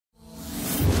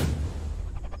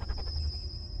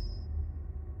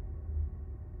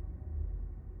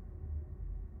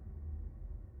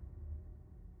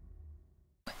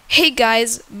Hey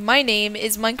guys, my name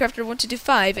is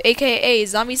Minecrafter1225, aka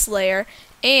Zombie Slayer,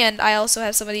 and I also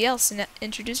have somebody else.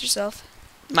 Introduce yourself.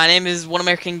 My name is One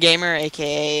American Gamer,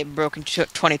 aka Broken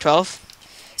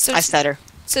 2012. So, I stutter.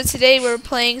 so today we're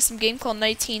playing some game called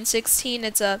 1916.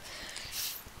 It's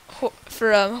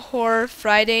for Horror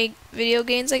Friday video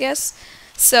games, I guess.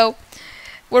 So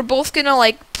we're both gonna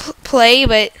like play,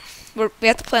 but we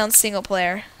have to play on single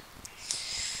player.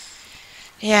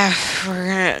 Yeah, we're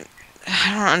gonna.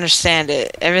 I don't understand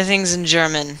it. Everything's in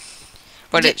German,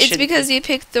 but it It's should. because you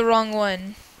picked the wrong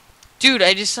one. Dude,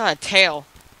 I just saw a tail.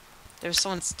 There was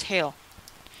someone's tail.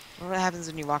 What happens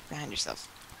when you walk behind yourself?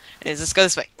 Anyways, let's go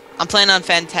this way. I'm playing on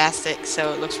Fantastic,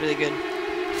 so it looks really good.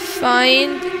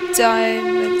 Find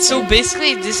diamond. So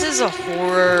basically, this is a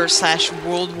horror /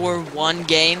 World War I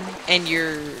game, and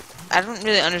I don't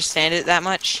really understand it that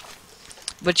much,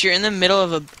 but you're in the middle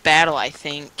of a battle, I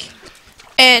think.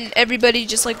 And everybody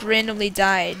just like randomly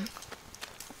died.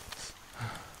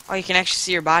 Oh, you can actually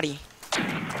see your body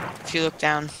if you look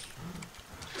down.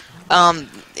 I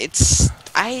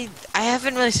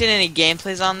haven't really seen any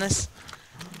gameplays on this,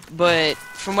 but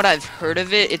from what I've heard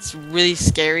of it, it's really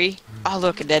scary. Oh,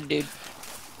 look, a dead dude.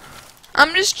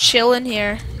 I'm just chilling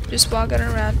here, just walking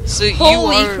around. So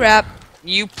Holy crap!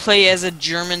 You play as a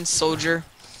German soldier.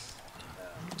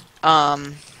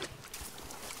 What's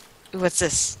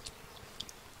this?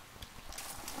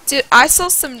 Dude, I saw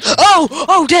some.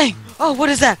 Oh, dang! Oh, what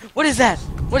is that? What is that?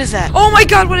 What is that? Oh my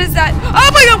god, what is that?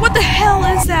 Oh my god, what the hell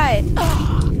is that?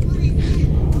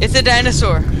 It's a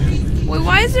dinosaur. Wait,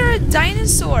 why is there a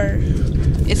dinosaur?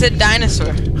 It's a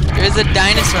dinosaur. There is a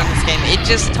dinosaur in this game. It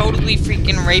just totally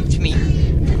freaking raped me.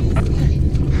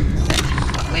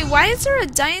 Wait, why is there a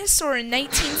dinosaur in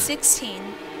 1916?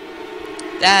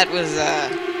 That was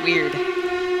weird.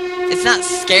 It's not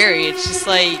scary. It's just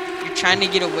like you're trying to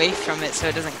get away from it so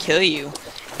it doesn't kill you.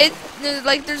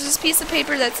 Like there's this piece of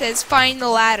paper that says find the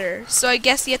ladder. So I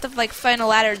guess you have to like find a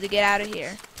ladder to get out of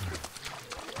here.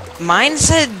 Mine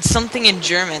said something in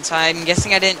German, so I'm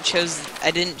guessing I didn't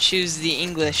choose the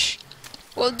English.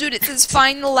 Well, dude, it says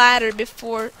find the ladder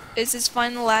before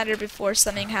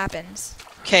something happens.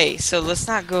 Okay, so let's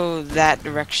not go that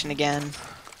direction again.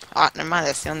 Oh, never mind,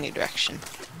 that's the only direction.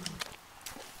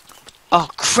 Oh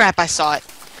crap, I saw it.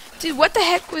 Dude, what the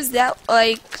heck was that,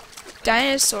 like,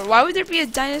 dinosaur? Why would there be a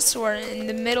dinosaur in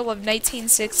the middle of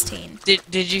 1916?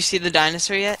 Did you see the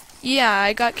dinosaur yet? Yeah,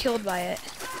 I got killed by it.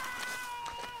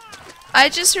 I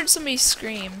just heard somebody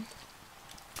scream.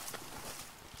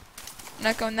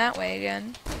 Not going that way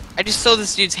again. I just saw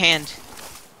this dude's hand.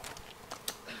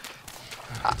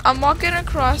 I'm walking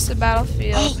across the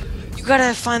battlefield. Oh, you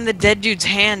gotta find the dead dude's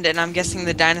hand, and I'm guessing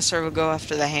the dinosaur will go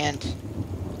after the hand.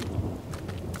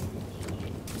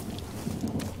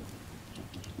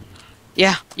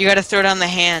 Yeah, you gotta throw down the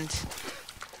hand.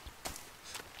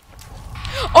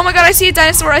 Oh my god, I see a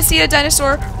dinosaur! I see a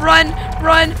dinosaur! Run!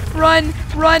 Run! Run!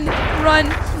 Run! Run!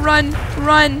 Run!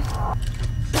 Run!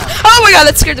 Oh my god,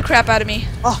 that scared the crap out of me.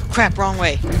 Oh crap, wrong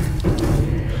way.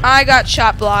 I got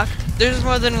shot blocked. There's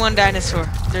more than one dinosaur.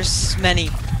 There's many.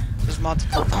 There's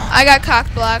multiple. I got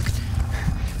cock blocked.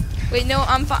 Wait, no,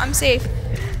 I'm safe.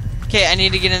 Okay, I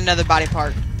need to get another body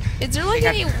part. Is there like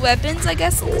any weapons, I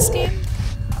guess, in this game?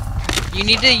 You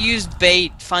need to use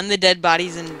bait, find the dead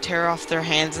bodies and tear off their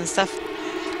hands and stuff.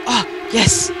 Oh,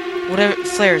 yes! Whatever,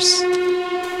 flares.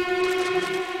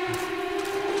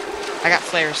 I got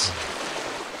flares.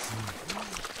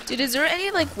 Dude, is there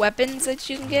any like weapons that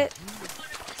you can get?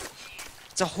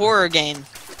 It's a horror game.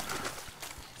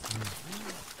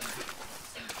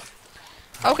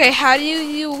 Okay, how do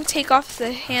you take off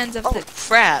the hands of Oh the...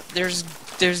 crap, there's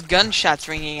gunshots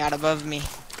ringing out above me.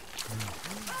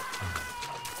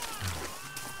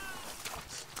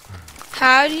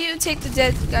 How do you take the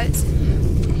dead guy's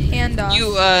hand off?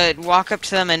 You walk up to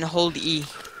them and hold E.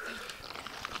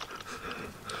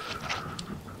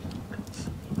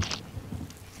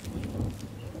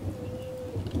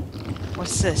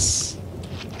 What's this?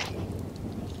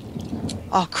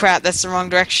 Oh crap, that's the wrong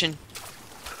direction.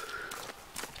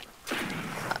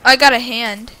 I got a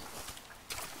hand.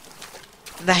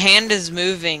 The hand is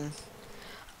moving.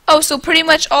 Oh, so pretty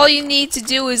much all you need to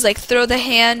do is like throw the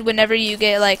hand whenever you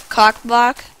get like cock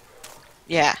block.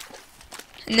 Yeah.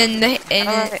 And then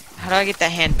How do I get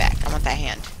that hand back? I want that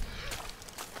hand.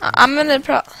 I'm gonna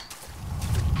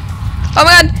Oh my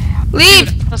god! Leave!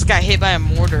 Dude, I almost got hit by a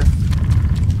mortar.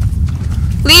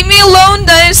 Leave me alone,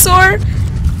 dinosaur!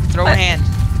 Throw a hand.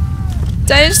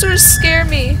 Dinosaurs scare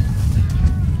me.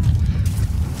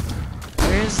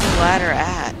 Where's the ladder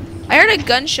at? I heard a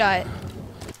gunshot.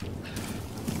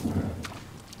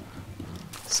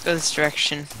 Let's go this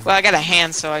direction. Well, I got a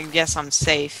hand, so I guess I'm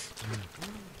safe.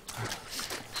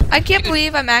 I can't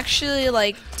believe I'm actually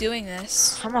like doing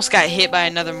this. Almost got hit by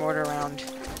another mortar round.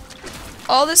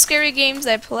 All the scary games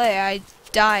I play, I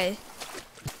die.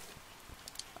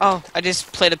 Oh, I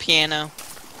just played a piano.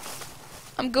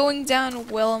 I'm going down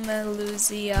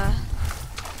Wilmaluzia.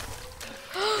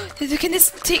 Can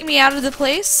this take me out of the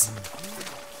place?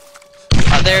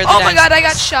 Oh, Oh my god, I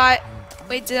got shot.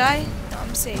 Wait, did I? No,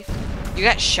 I'm safe. You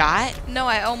got shot? No,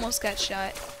 I almost got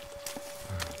shot.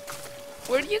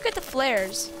 Where do you get the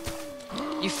flares?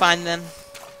 You find them.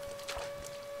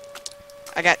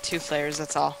 I got 2 flares,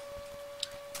 that's all.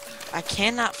 I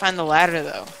cannot find the ladder,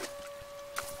 though.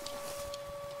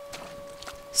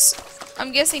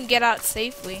 I'm guessing get out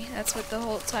safely. That's what the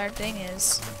whole entire thing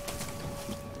is.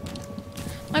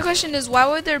 My question is, why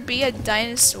would there be a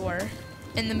dinosaur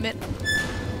in the mid?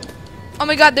 Oh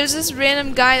my god, there's this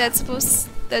random guy that's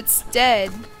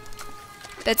dead.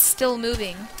 That's still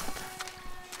moving.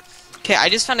 Okay, I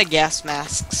just found a gas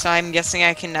mask, so I'm guessing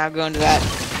I can now go into that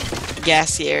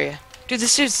gassy area. Dude,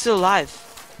 this dude's still alive.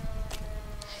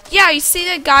 Yeah, you see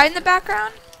that guy in the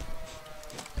background?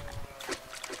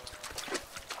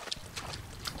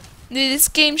 Dude, this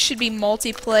game should be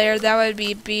multiplayer. That would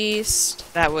be a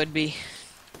beast. That would be.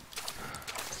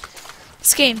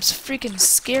 This game's freaking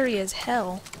scary as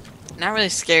hell. Not really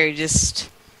scary, just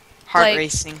heart Like-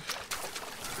 racing.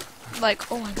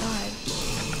 Like, oh my god.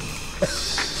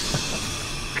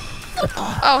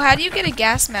 Oh, how do you get a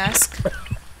gas mask?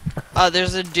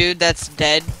 There's a dude that's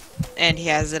dead, and he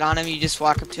has it on him. You just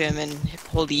walk up to him and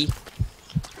hold E.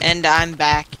 And I'm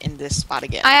back in this spot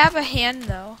again. I have a hand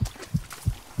though.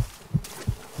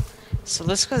 So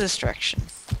let's go this direction.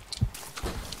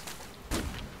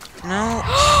 No.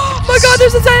 Oh my god,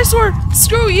 there's a dinosaur!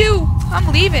 Screw you!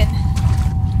 I'm leaving.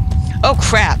 Oh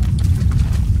crap!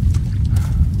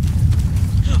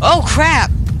 Oh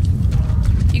crap!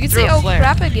 You can Throw say a oh flare.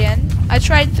 crap again. I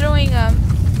tried throwing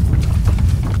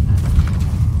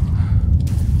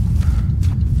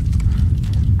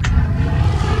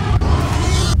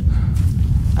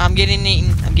I'm getting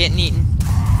eaten. I'm getting eaten.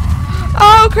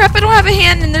 Oh crap, I don't have a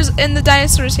hand and the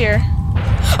dinosaur's here.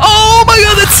 Oh my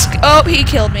god, oh, he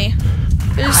killed me.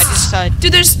 I just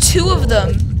Dude, there's 2 of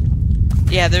them.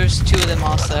 yeah, there's 2 of them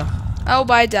also. Oh,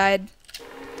 I died.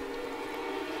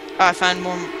 Oh, I found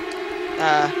more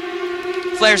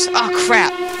flares. Oh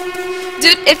crap!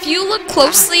 Dude, if you look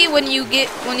closely when you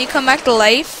come back to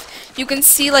life, you can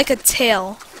see like a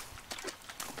tail.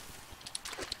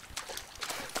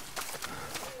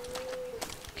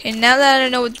 Okay, now that I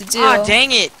know what to do. Oh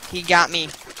dang it! He got me.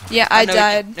 Yeah, Oh, I no,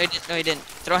 died. He didn't. No, he didn't.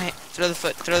 Throw the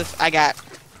foot. I got.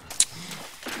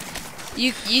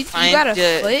 You Find got a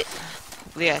the-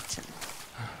 foot?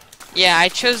 Yeah, I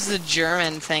chose the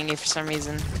German thingy for some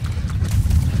reason.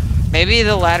 Maybe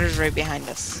the ladder's right behind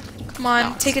us. Come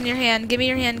on, No. take in your hand. Give me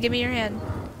your hand. Give me your hand.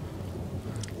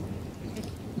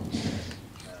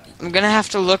 I'm gonna have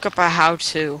to look up a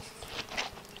how-to.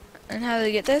 And how do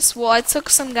I get this? Well, I took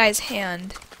some guy's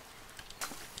hand.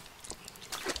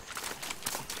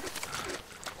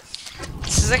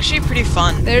 This is actually pretty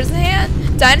fun. There's the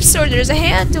hand. Dinosaur, there's a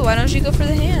hand. Why don't you go for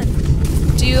the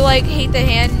hand? Do you like hate the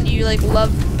hand and you like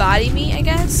love body meat, I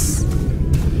guess?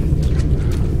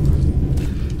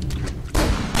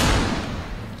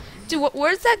 Dude,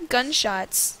 where's that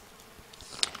gunshots?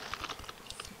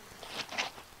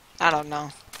 I don't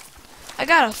know. I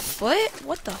got a foot?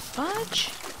 What the fudge?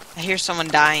 I hear someone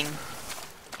dying.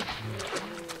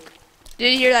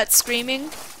 Did you hear that screaming?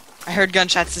 I heard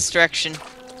gunshots this direction.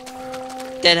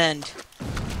 Dead end.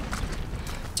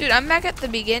 Dude, I'm back at the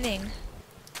beginning.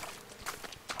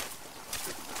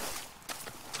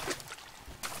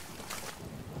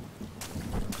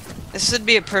 This would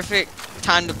be a perfect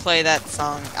time to play that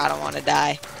song, I Don't Want to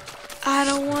Die. I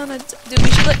don't wanna dude,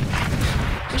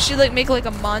 we should like make like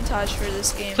a montage for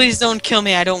this game. Please don't kill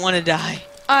me, I don't want to die.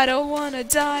 I don't wanna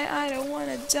die, I don't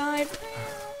wanna die.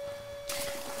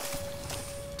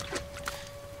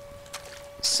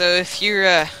 So if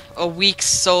you're a weak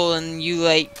soul and you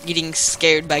like getting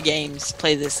scared by games,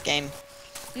 play this game.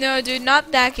 No, dude,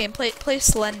 not that game. Play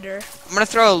Slender. I'm gonna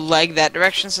throw a leg that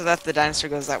direction so that the dinosaur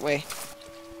goes that way.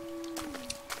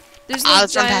 There's Ah, no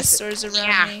let's run past it. dinosaurs around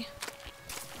Yeah. me.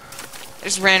 I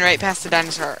just ran right past the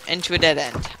dinosaur into a dead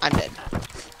end. I'm dead.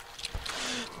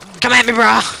 Come at me,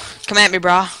 brah! Come at me,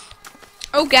 brah!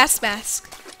 Oh, gas mask.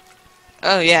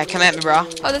 Oh yeah, come at me, brah.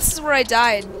 Oh, this is where I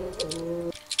died.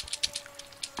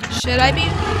 Should I be?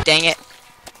 Dang it.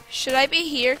 Should I be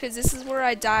here? Cause this is where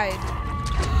I died.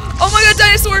 Oh my god,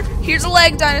 dinosaur! Here's a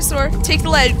leg, dinosaur. Take the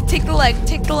leg. Take the leg.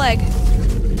 Take the leg.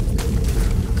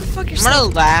 fuck I'm gonna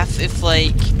yourself. laugh if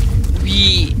like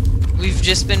we've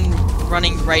just been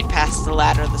running right past the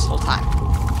ladder this whole time.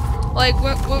 Like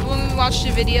when we watch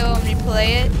the video and we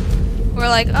play it, we're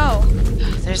like, oh,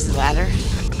 There's the ladder.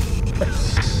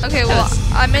 okay. That Well,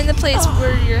 was- I'm in the place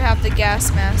where you have the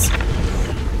gas mask.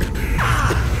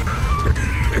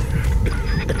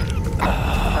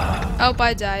 Oh,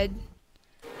 I died.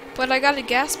 But I got a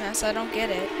gas mask. I don't get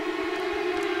it.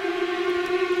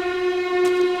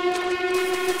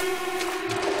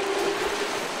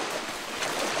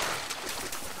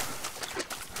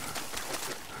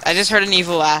 I just heard an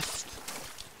evil laugh.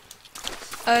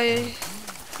 I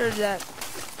heard that.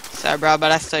 Sorry, bro,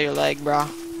 but I stole your leg, bro.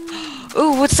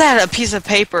 Ooh, what's that? A piece of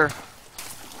paper.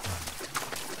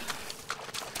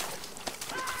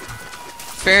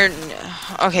 Fair.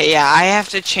 Okay, yeah, I have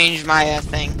to change my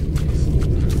thing.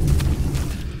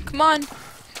 Come on.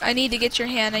 I need to get your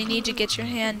hand. I need to get your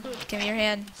hand. Give me your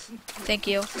hand. Thank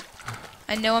you.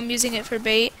 I know I'm using it for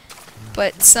bait,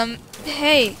 but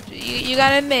hey, you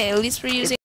gotta admit, at least we're using